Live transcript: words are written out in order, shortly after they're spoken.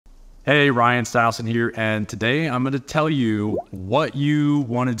Hey, Ryan Stileson here, and today I'm going to tell you what you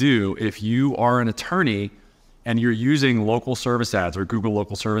want to do if you are an attorney and you're using local service ads or Google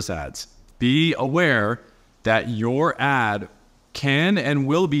local service ads. Be aware that your ad can and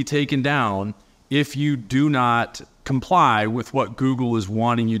will be taken down if you do not comply with what Google is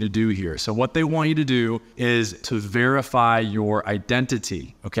wanting you to do here. So what they want you to do is to verify your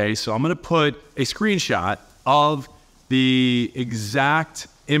identity. Okay, so I'm going to put a screenshot of the exact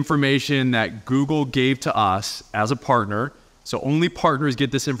information that Google gave to us as a partner. So only partners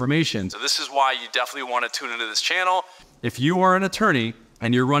get this information. So this is why you definitely want to tune into this channel. If you are an attorney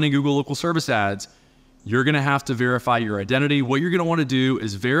and you're running Google local service ads, you're going to have to verify your identity. What you're going to want to do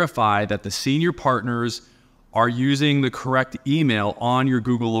is verify that the senior partners are using the correct email on your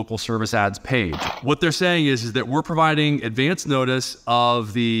Google local service ads page. What they're saying is that we're providing advance notice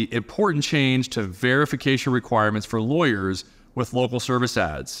of the important change to verification requirements for lawyers with local service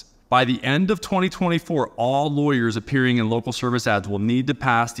ads. By the end of 2024, all lawyers appearing in local service ads will need to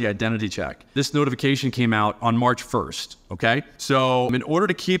pass the identity check. This notification came out on March 1st, okay? So in order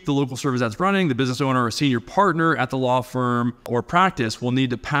to keep the local service ads running, the business owner or senior partner at the law firm or practice will need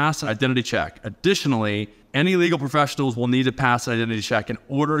to pass an identity check. Additionally, any legal professionals will need to pass an identity check in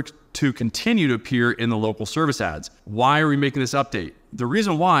order to continue to appear in the local service ads. Why are we making this update? The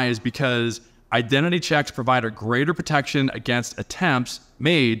reason why is because identity checks provide a greater protection against attempts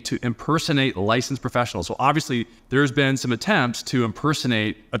made to impersonate licensed professionals. So obviously there's been some attempts to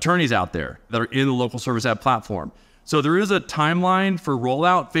impersonate attorneys out there that are in the local service ad platform. So there is a timeline for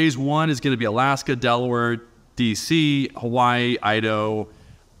rollout. Phase 1 is going to be Alaska, Delaware, DC, Hawaii, Idaho,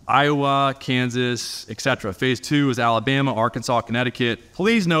 Iowa, Kansas, etc. Phase 2 is Alabama, Arkansas, Connecticut.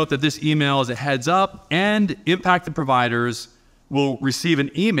 Please note that this email is a heads up, and impacted providers will receive an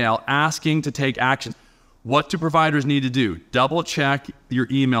email asking to take action. What do providers need to do? Double check your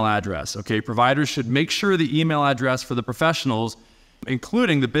email address, okay? Providers should make sure the email address for the professionals,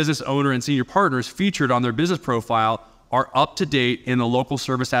 including the business owner and senior partners featured on their business profile, are up to date in the local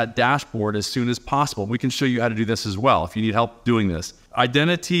service ad dashboard as soon as possible. We can show you how to do this as well if you need help doing this.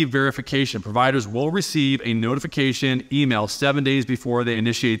 Identity verification. Providers will receive a notification email 7 days before they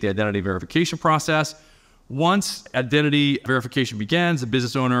initiate the identity verification process. Once identity verification begins, the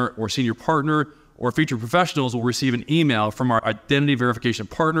business owner or senior partner or featured professionals will receive an email from our identity verification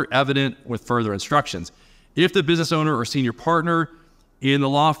partner, Evident, with further instructions. If the business owner or senior partner in the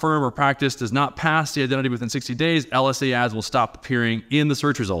law firm or practice does not pass the identity within 60 days, LSA ads will stop appearing in the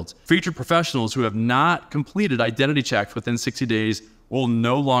search results. Featured professionals who have not completed identity checks within 60 days will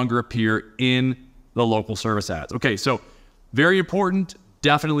no longer appear in the local service ads. Okay, so very important.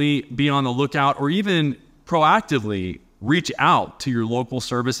 Definitely be on the lookout, or even proactively reach out to your local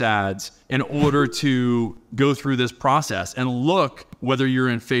service ads in order to go through this process and look whether you're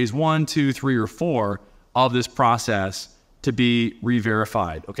in phase 1, 2, 3, or 4 of this process to be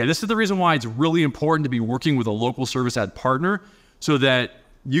re-verified. Okay, this is the reason why it's really important to be working with a local service ad partner, so that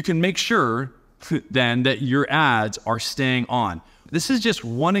you can make sure then that your ads are staying on. This is just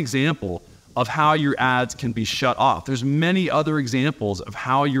one example of how your ads can be shut off. There's many other examples of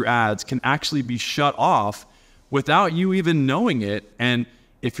how your ads can actually be shut off without you even knowing it. And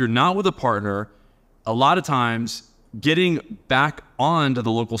if you're not with a partner, a lot of times getting back onto the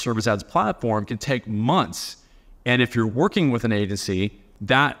local service ads platform can take months. And if you're working with an agency,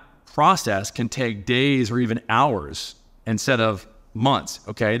 that process can take days or even hours instead of months,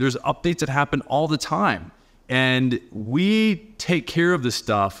 okay? There's updates that happen all the time. And we take care of this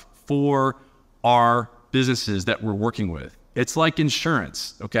stuff for our businesses that we're working with. It's like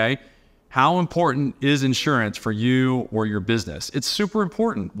insurance, okay? How important is insurance for you or your business? It's super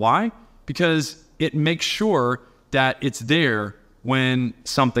important. Why? Because it makes sure that it's there when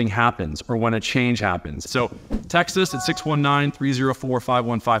something happens or when a change happens. So text us at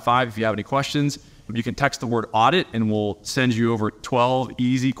 619-304-5155 if you have any questions. You can text the word audit and we'll send you over 12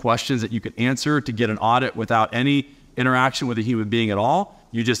 easy questions that you can answer to get an audit without any interaction with a human being at all.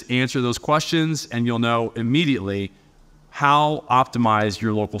 You just answer those questions and you'll know immediately how optimized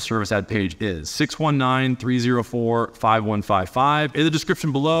your local service ad page is. 619-304-5155. In the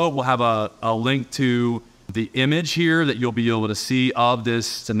description below, we'll have a link to the image here that you'll be able to see of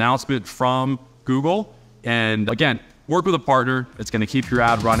this announcement from Google. And again, work with a partner. It's going to keep your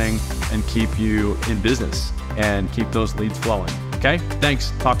ad running and keep you in business and keep those leads flowing. Okay?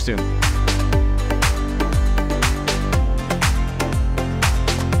 Thanks. Talk soon.